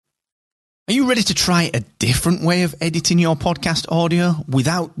Are you ready to try a different way of editing your podcast audio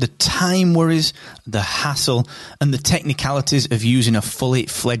without the time worries, the hassle, and the technicalities of using a fully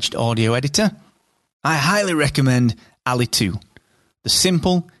fledged audio editor? I highly recommend Artoo, the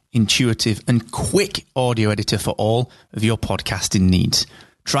simple, intuitive, and quick audio editor for all of your podcasting needs.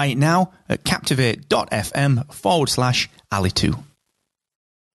 Try it now at captivate.fm/Artoo.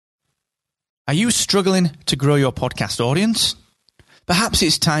 Are you struggling to grow your podcast audience? Perhaps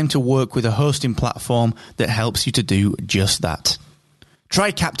it's time to work with a hosting platform that helps you to do just that.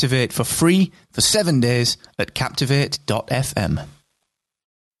 Try Captivate for free for 7 days at captivate.fm.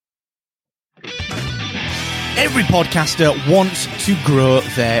 Every podcaster wants to grow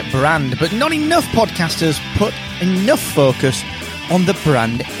their brand, but not enough podcasters put enough focus on the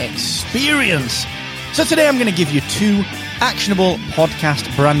brand experience. So today I'm going to give you 2 actionable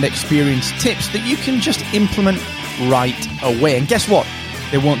podcast brand experience tips that you can just implement right away. And guess what?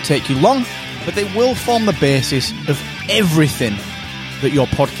 They won't take you long, but they will form the basis of everything that your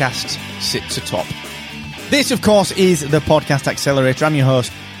podcast sits atop. This, of course, is the Podcast Accelerator. I'm your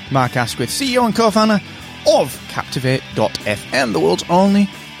host, Mark Asquith, CEO and co-founder of Captivate.fm, the world's only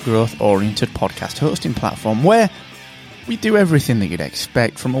growth-oriented podcast hosting platform, where we do everything that you'd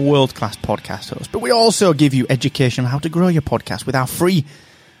expect from a world-class podcast host. But we also give you education on how to grow your podcast with our free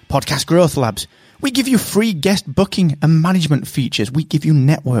Podcast Growth Labs. We give you free guest booking and management features. We give you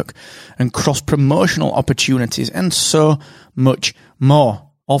network and cross-promotional opportunities and so much more,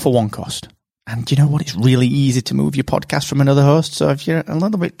 all for one cost. And you know what? It's really easy to move your podcast from another host. So if you're a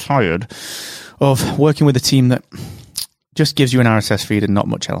little bit tired of working with a team that just gives you an RSS feed and not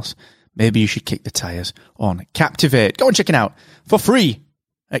much else, maybe you should kick the tires on Captivate. Go and check it out for free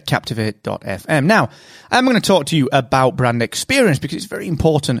at captivate.fm. Now, I'm going to talk to you about brand experience because it's very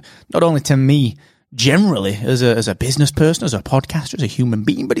important, not only to me generally as a business person, as a podcaster, as a human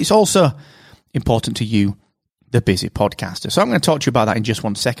being, but it's also important to you, the busy podcaster. So I'm going to talk to you about that in just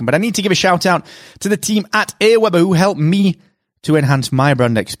 1 second, but I need to give a shout out to the team at Aweber who helped me to enhance my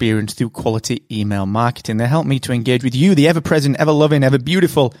brand experience through quality email marketing. They help me to engage with you, the ever-present, ever-loving,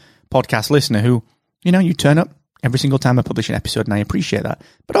 ever-beautiful podcast listener who, you turn up every single time I publish an episode, and I appreciate that.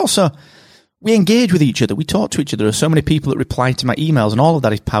 But also, we engage with each other. We talk to each other. There are so many people that reply to my emails, and all of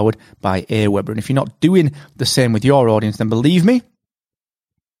that is powered by Aweber. And if you're not doing the same with your audience, then believe me,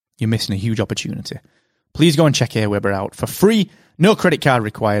 you're missing a huge opportunity. Please go and check Aweber out for free, no credit card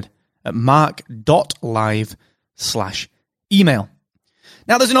required, at mark.live/email.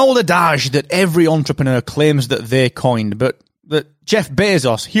 Now, there's an old adage that every entrepreneur claims that they coined, but that Jeff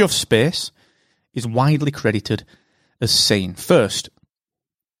Bezos, he of space, is widely credited as saying first.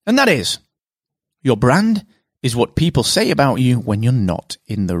 And that is, your brand is what people say about you when you're not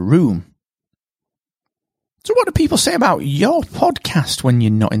in the room. So what do people say about your podcast when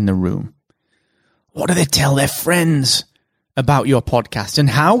you're not in the room? What do they tell their friends about your podcast? And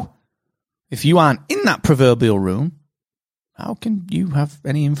how, if you aren't in that proverbial room, how can you have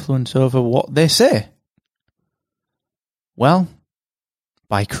any influence over what they say? Well,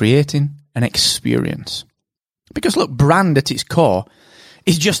 by creating an experience. Because look, brand at its core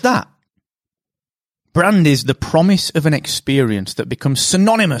is just that. Brand is the promise of an experience that becomes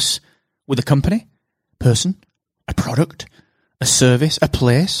synonymous with a company, person, a product, a service, a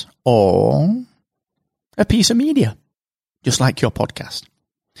place, or a piece of media, just like your podcast.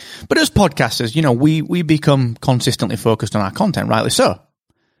 But as podcasters, we become consistently focused on our content, rightly so.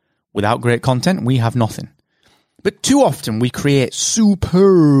 Without great content, we have nothing. But too often we create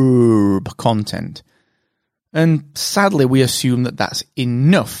superb content. And sadly, we assume that that's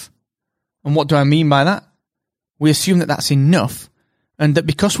enough. And what do I mean by that? We assume that that's enough. And that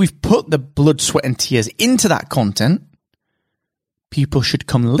because we've put the blood, sweat, and tears into that content, people should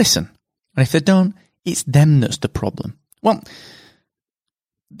come listen. And if they don't, it's them that's the problem. Well,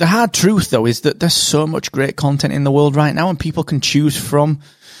 the hard truth, though, is that there's so much great content in the world right now, and people can choose from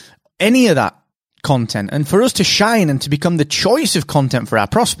any of that content. And for us to shine and to become the choice of content for our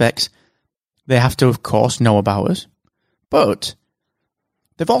prospects, they have to, of course, know about us. But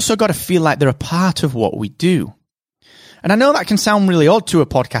they've also got to feel like they're a part of what we do. And I know that can sound really odd to a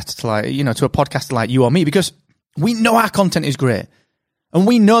podcaster like you or me, because we know our content is great. And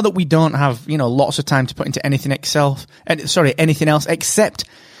we know that we don't have, lots of time to put into anything else except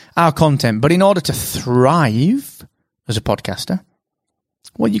our content. But in order to thrive as a podcaster,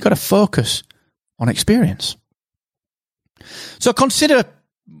 well, you've got to focus on experience. So consider,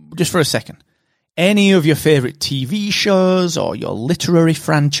 just for a second, any of your favorite TV shows or your literary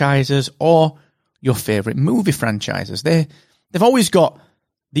franchises or your favorite movie franchises. They've always got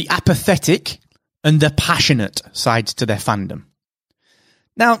the apathetic and the passionate sides to their fandom.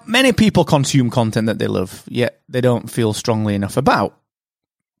 Now, many people consume content that they love, yet they don't feel strongly enough about.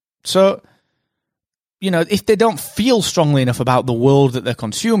 So, if they don't feel strongly enough about the world that they're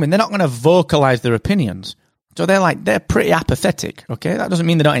consuming, they're not going to vocalize their opinions. So they're pretty apathetic, okay? That doesn't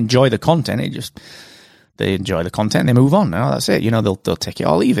mean they don't enjoy the content. They enjoy the content, they move on. No, that's it. They'll take it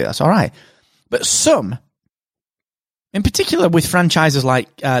or leave it. That's all right. But some, in particular with franchises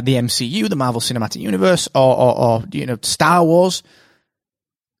like the MCU, the Marvel Cinematic Universe, or Star Wars,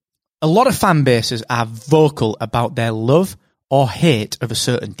 a lot of fan bases are vocal about their love or hate of a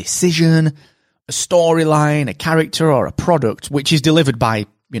certain decision, a storyline, a character, or a product, which is delivered by,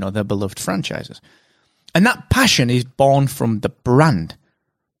 their beloved franchises. And that passion is born from the brand,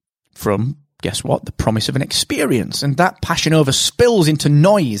 from, guess what, the promise of an experience. And that passion overspills into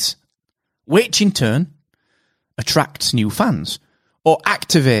noise, which in turn attracts new fans or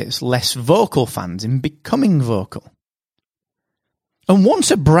activates less vocal fans in becoming vocal. And once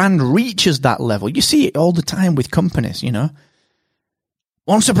a brand reaches that level, you see it all the time with companies,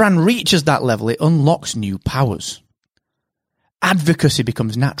 Once a brand reaches that level, it unlocks new powers. Advocacy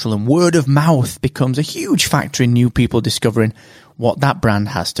becomes natural and word of mouth becomes a huge factor in new people discovering what that brand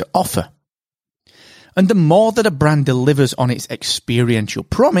has to offer. And the more that a brand delivers on its experiential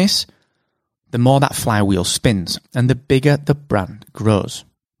promise, the more that flywheel spins and the bigger the brand grows.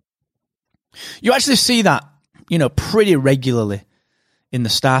 You actually see that, pretty regularly in the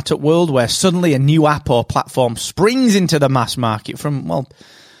startup world, where suddenly a new app or platform springs into the mass market from,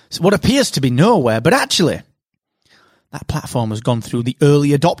 what appears to be nowhere, but actually that platform has gone through the early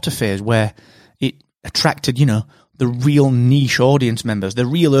adopter phase where it attracted, the real niche audience members, the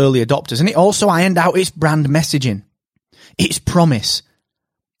real early adopters, and it also ironed out its brand messaging, its promise,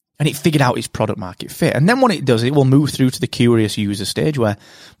 and it figured out its product market fit. And then what it does, it will move through to the curious user stage where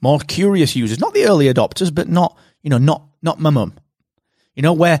more curious users, not the early adopters, but not my mum,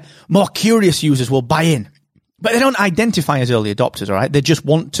 where more curious users will buy in. But they don't identify as early adopters, all right? They just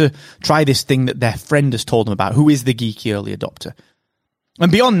want to try this thing that their friend has told them about, who is the geeky early adopter.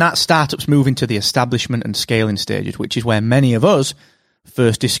 And beyond that, startups move into the establishment and scaling stages, which is where many of us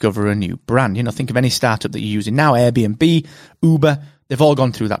first discover a new brand. Think of any startup that you're using now, Airbnb, Uber, they've all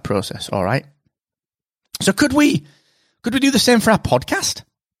gone through that process, all right? So could we do the same for our podcast?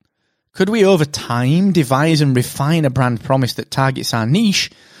 Could we, over time, devise and refine a brand promise that targets our niche,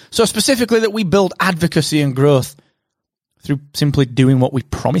 so specifically that we build advocacy and growth through simply doing what we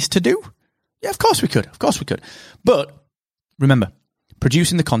promised to do? Yeah, of course we could. But remember,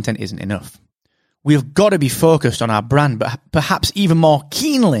 producing the content isn't enough. We've got to be focused on our brand, but perhaps even more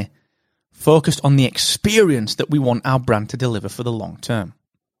keenly focused on the experience that we want our brand to deliver for the long term.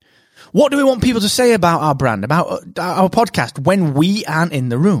 What do we want people to say about our brand, about our podcast, when we aren't in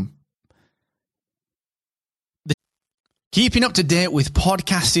the room? Keeping up to date with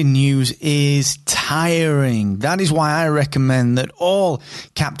podcasting news is tiring. That is why I recommend that all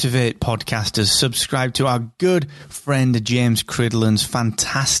Captivate podcasters subscribe to our good friend James Cridland's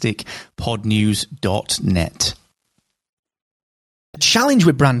fantastic podnews.net. The challenge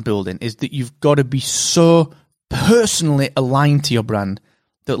with brand building is that you've got to be so personally aligned to your brand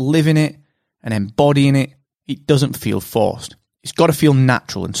that living it and embodying it, it doesn't feel forced. It's got to feel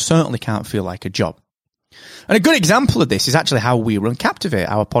natural and certainly can't feel like a job. And a good example of this is actually how we run Captivate,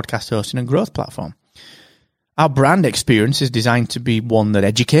 our podcast hosting and growth platform. Our brand experience is designed to be one that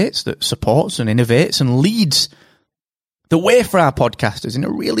educates, that supports and innovates and leads the way for our podcasters in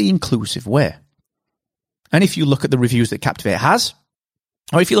a really inclusive way. And if you look at the reviews that Captivate has,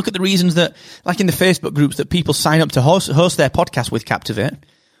 or if you look at the reasons that, like in the Facebook groups, that people sign up to host their podcast with Captivate,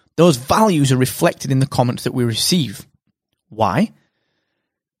 those values are reflected in the comments that we receive. Why?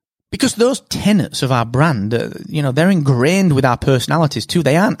 Because those tenets of our brand, they're ingrained with our personalities too.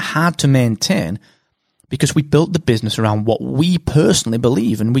 They aren't hard to maintain because we built the business around what we personally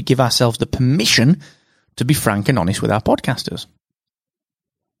believe, and we give ourselves the permission to be frank and honest with our podcasters.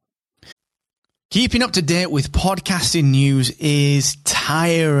 Keeping up to date with podcasting news is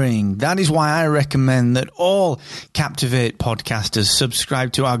tiring. That is why I recommend that all Captivate podcasters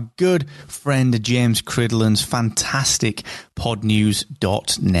subscribe to our good friend James Cridland's fantastic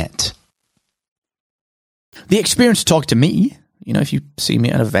podnews.net. The experience to talk to me, if you see me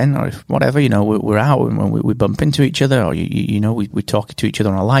at an event or if whatever, we're out and we bump into each other, or, we talk to each other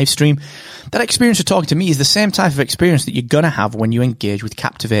on a live stream. That experience to talk to me is the same type of experience that you're going to have when you engage with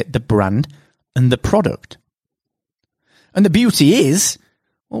Captivate, the brand, and the product. And the beauty is,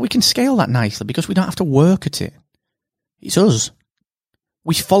 we can scale that nicely because we don't have to work at it. It's us.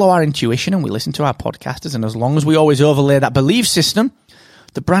 We follow our intuition and we listen to our podcasters, and as long as we always overlay that belief system,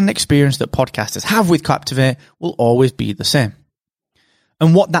 the brand experience that podcasters have with Captivate will always be the same.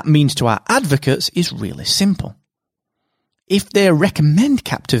 And what that means to our advocates is really simple. If they recommend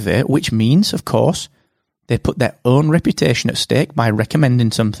Captivate, which means, of course, they put their own reputation at stake by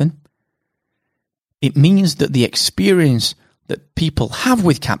recommending something, it means that the experience that people have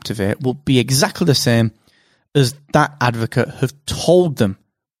with Captivate will be exactly the same as that advocate have told them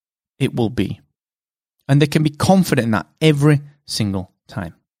it will be. And they can be confident in that every single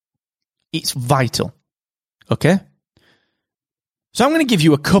time. It's vital. Okay? So I'm going to give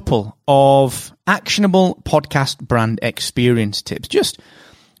you a couple of actionable podcast brand experience tips. Just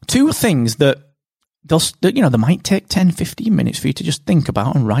two things that they might take 10, 15 minutes for you to just think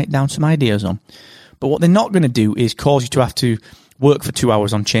about and write down some ideas on. But what they're not going to do is cause you to have to work for 2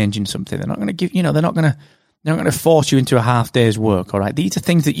 hours on changing something. They're not going to give, they're not going to force you into a half day's work. All right. These are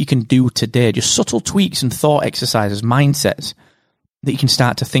things that you can do today, just subtle tweaks and thought exercises, mindsets that you can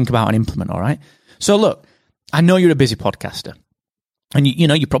start to think about and implement. All right. So look, I know you're a busy podcaster. And,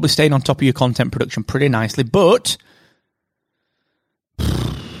 you're probably staying on top of your content production pretty nicely, but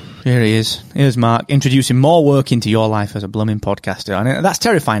here he is. Here's Mark introducing more work into your life as a blooming podcaster. And that's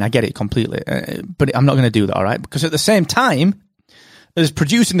terrifying. I get it completely. But I'm not going to do that, all right? Because at the same time as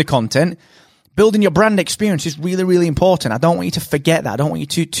producing the content, building your brand experience is really, really important. I don't want you to forget that. I don't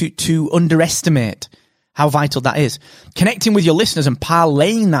want you to underestimate how vital that is. Connecting with your listeners and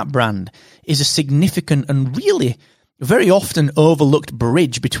parlaying that brand is a significant and really very often overlooked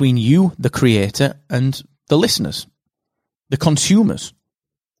bridge between you, the creator, and the listeners, the consumers.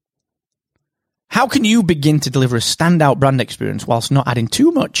 How can you begin to deliver a standout brand experience whilst not adding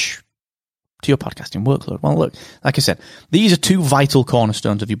too much to your podcasting workload? Well, look, like I said, these are two vital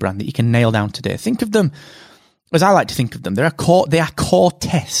cornerstones of your brand that you can nail down today. Think of them, as I like to think of them, they are core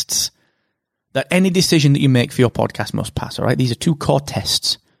tests that any decision that you make for your podcast must pass, all right? These are two core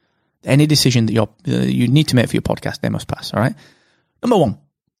tests. Any decision that you need to make for your podcast, they must pass, all right? Number one,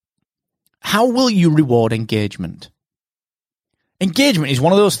 how will you reward engagement? Engagement is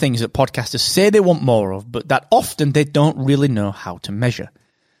one of those things that podcasters say they want more of, but that often they don't really know how to measure.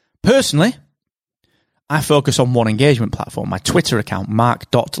 Personally, I focus on one engagement platform, my Twitter account,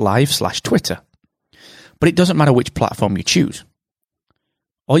 mark.live/Twitter. But it doesn't matter which platform you choose.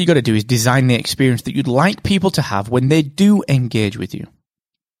 All you got to do is design the experience that you'd like people to have when they do engage with you.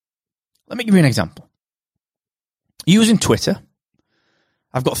 Let me give you an example. Using Twitter,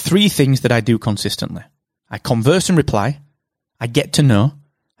 I've got 3 things that I do consistently. I converse and reply, I get to know,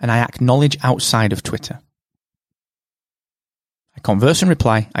 and I acknowledge outside of Twitter. I converse and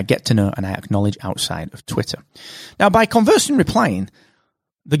reply, I get to know, and I acknowledge outside of Twitter. Now, by conversing and replying,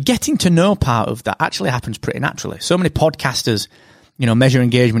 the getting to know part of that actually happens pretty naturally. So many podcasters, measure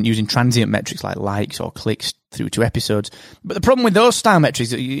engagement using transient metrics like likes or clicks through to episodes. But the problem with those style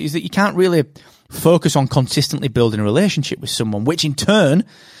metrics is that you can't really focus on consistently building a relationship with someone, which in turn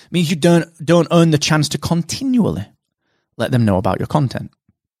means you don't earn the chance to continually let them know about your content.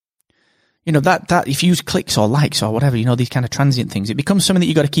 That if you use clicks or likes or whatever, these kind of transient things, it becomes something that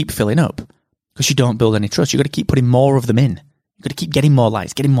you got to keep filling up because you don't build any trust. You got to keep putting more of them in. You got to keep getting more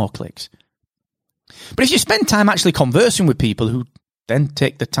likes, getting more clicks. But if you spend time actually conversing with people who then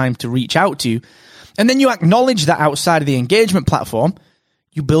take the time to reach out to you, and then you acknowledge that outside of the engagement platform,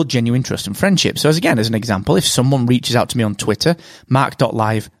 you build genuine trust and friendship. So as an example, if someone reaches out to me on Twitter,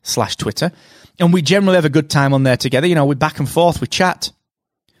 mark.live/Twitter, and we generally have a good time on there together, we're back and forth, we chat,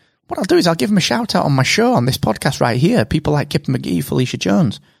 what I'll do is I'll give them a shout out on my show, on this podcast right here. People like Kip McGee, Felicia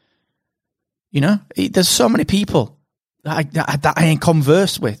Jones. There's so many people that I ain't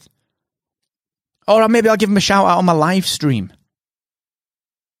conversed with. Or maybe I'll give them a shout out on my live stream.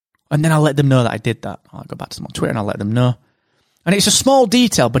 And then I'll let them know that I did that. I'll go back to them on Twitter and I'll let them know. And it's a small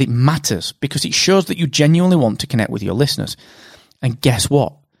detail, but it matters because it shows that you genuinely want to connect with your listeners. And guess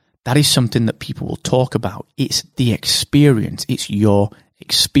what? That is something that people will talk about. It's the experience. It's your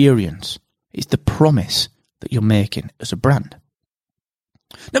experience. It's the promise that you're making as a brand.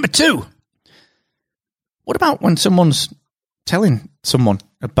 Number 2, what about when someone's telling someone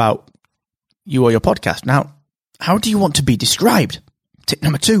about you or your podcast? Now, how do you want to be described? Tip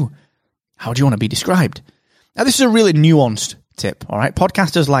number 2. How do you want to be described? Now, this is a really nuanced tip, all right?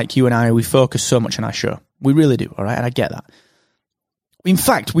 Podcasters like you and I, we focus so much on our show. We really do, all right? And I get that. In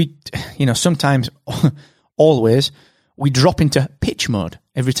fact, we, sometimes, always, we drop into pitch mode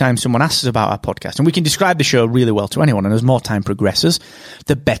every time someone asks us about our podcast. And we can describe the show really well to anyone. And as more time progresses,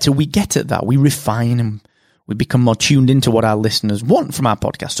 the better we get at that. We refine and we become more tuned into what our listeners want from our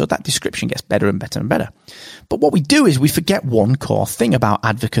podcast. So that description gets better and better and better. But what we do is we forget one core thing about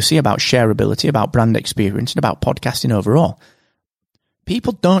advocacy, about shareability, about brand experience, and about podcasting overall.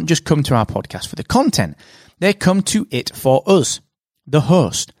 People don't just come to our podcast for the content. They come to it for us. the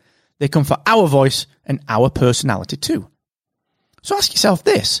host. They come for our voice and our personality too. So ask yourself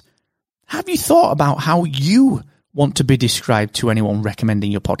this. Have you thought about how you want to be described to anyone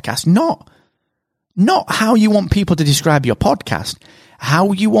recommending your podcast? Not how you want people to describe your podcast,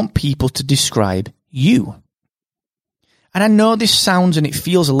 how you want people to describe you. And I know this sounds and it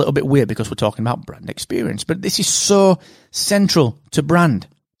feels a little bit weird because we're talking about brand experience, but this is so central to brand.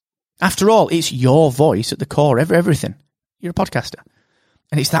 After all, it's your voice at the core of everything. You're a podcaster.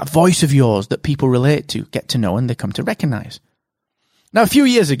 And it's that voice of yours that people relate to, get to know, and they come to recognize. Now, a few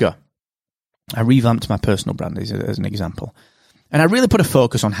years ago, I revamped my personal brand as an example. And I really put a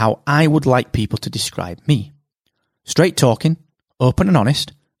focus on how I would like people to describe me. Straight talking, open and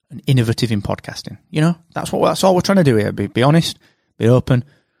honest, and innovative in podcasting. You know, that's all we're trying to do here. Be honest, be open,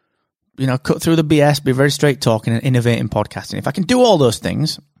 cut through the BS, be very straight talking and innovate in podcasting. If I can do all those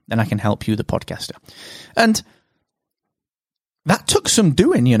things, then I can help you, the podcaster. And that took some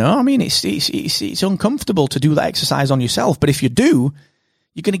doing, I mean, it's uncomfortable to do that exercise on yourself. But if you do,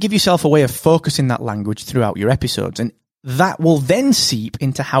 you're going to give yourself a way of focusing that language throughout your episodes. And that will then seep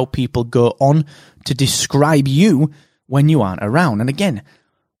into how people go on to describe you when you aren't around. And again,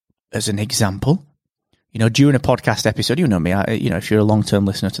 as an example, during a podcast episode, you know me, if you're a long-term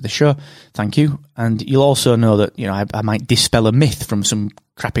listener to the show, thank you. And you'll also know that, I might dispel a myth from some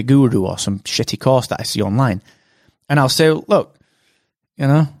crappy guru or some shitty course that I see online. And I'll say, look,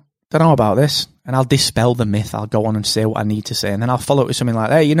 don't know about this. And I'll dispel the myth. I'll go on and say what I need to say. And then I'll follow it with something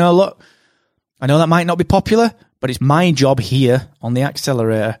like, hey, look, I know that might not be popular, but it's my job here on the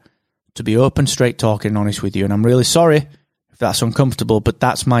accelerator to be open, straight talking and honest with you. And I'm really sorry if that's uncomfortable, but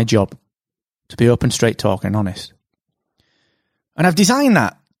that's my job, to be open, straight talking and honest. And I've designed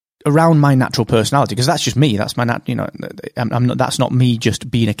that around my natural personality because that's just me. That's my, that's not me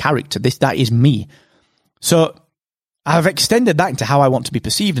just being a character. That is me. So I've extended that into how I want to be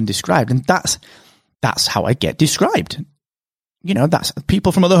perceived and described. And that's how I get described. That's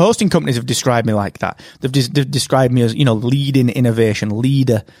people from other hosting companies have described me like that. They've described me as, leading innovation,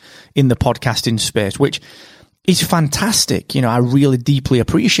 leader in the podcasting space, which is fantastic. I really deeply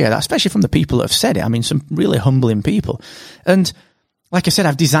appreciate that, especially from the people that have said it. I mean, some really humbling people. And like I said,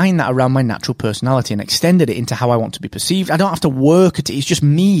 I've designed that around my natural personality and extended it into how I want to be perceived. I don't have to work at it. It's just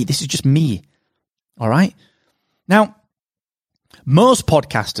me. This is just me. All right. Now, most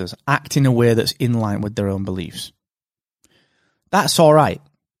podcasters act in a way that's in line with their own beliefs. That's all right.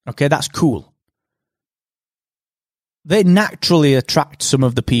 Okay, that's cool. They naturally attract some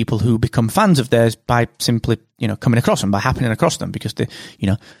of the people who become fans of theirs by simply, coming across them, by happening across them, because they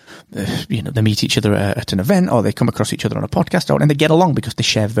meet each other at an event, or they come across each other on a podcast, and they get along because they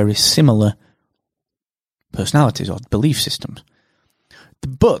share very similar personalities or belief systems.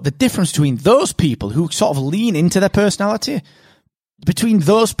 But the difference between those people who sort of lean into their personality, between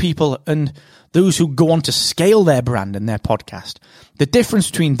those people and those who go on to scale their brand and their podcast, the difference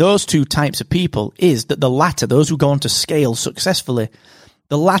between those two types of people is that the latter, those who go on to scale successfully,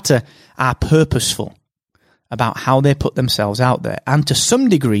 the latter are purposeful about how they put themselves out there and to some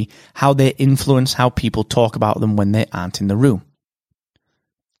degree how they influence how people talk about them when they aren't in the room.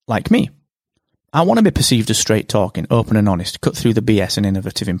 Like me. I want to be perceived as straight talking, open and honest, cut through the BS and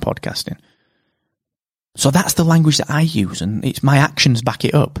innovative in podcasting. So that's the language that I use, and it's my actions back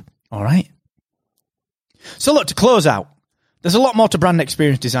it up. All right? So look, to close out, there's a lot more to brand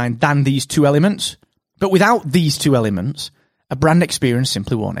experience design than these two elements. But without these two elements, a brand experience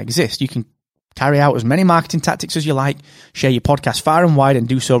simply won't exist. You can carry out as many marketing tactics as you like, share your podcast far and wide and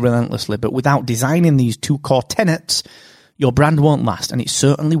do so relentlessly. But without designing these two core tenets, your brand won't last, and it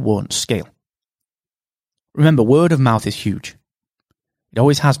certainly won't scale. Remember, word of mouth is huge. It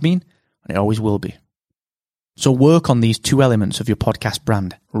always has been, and it always will be. So work on these two elements of your podcast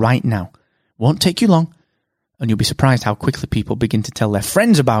brand right now. Won't take you long, and you'll be surprised how quickly people begin to tell their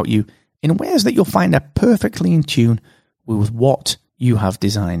friends about you in ways that you'll find are perfectly in tune with what you have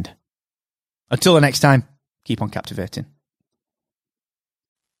designed. Until the next time, keep on captivating.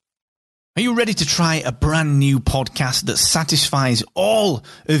 Are you ready to try a brand new podcast that satisfies all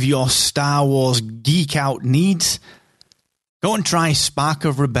of your Star Wars geek out needs? Go and try Spark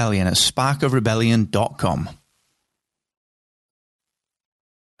of Rebellion at sparkofrebellion.com.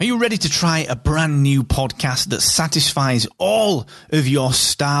 Are you ready to try a brand new podcast that satisfies all of your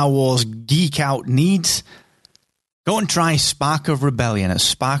Star Wars geek out needs? Go and try Spark of Rebellion at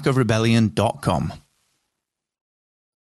sparkofrebellion.com.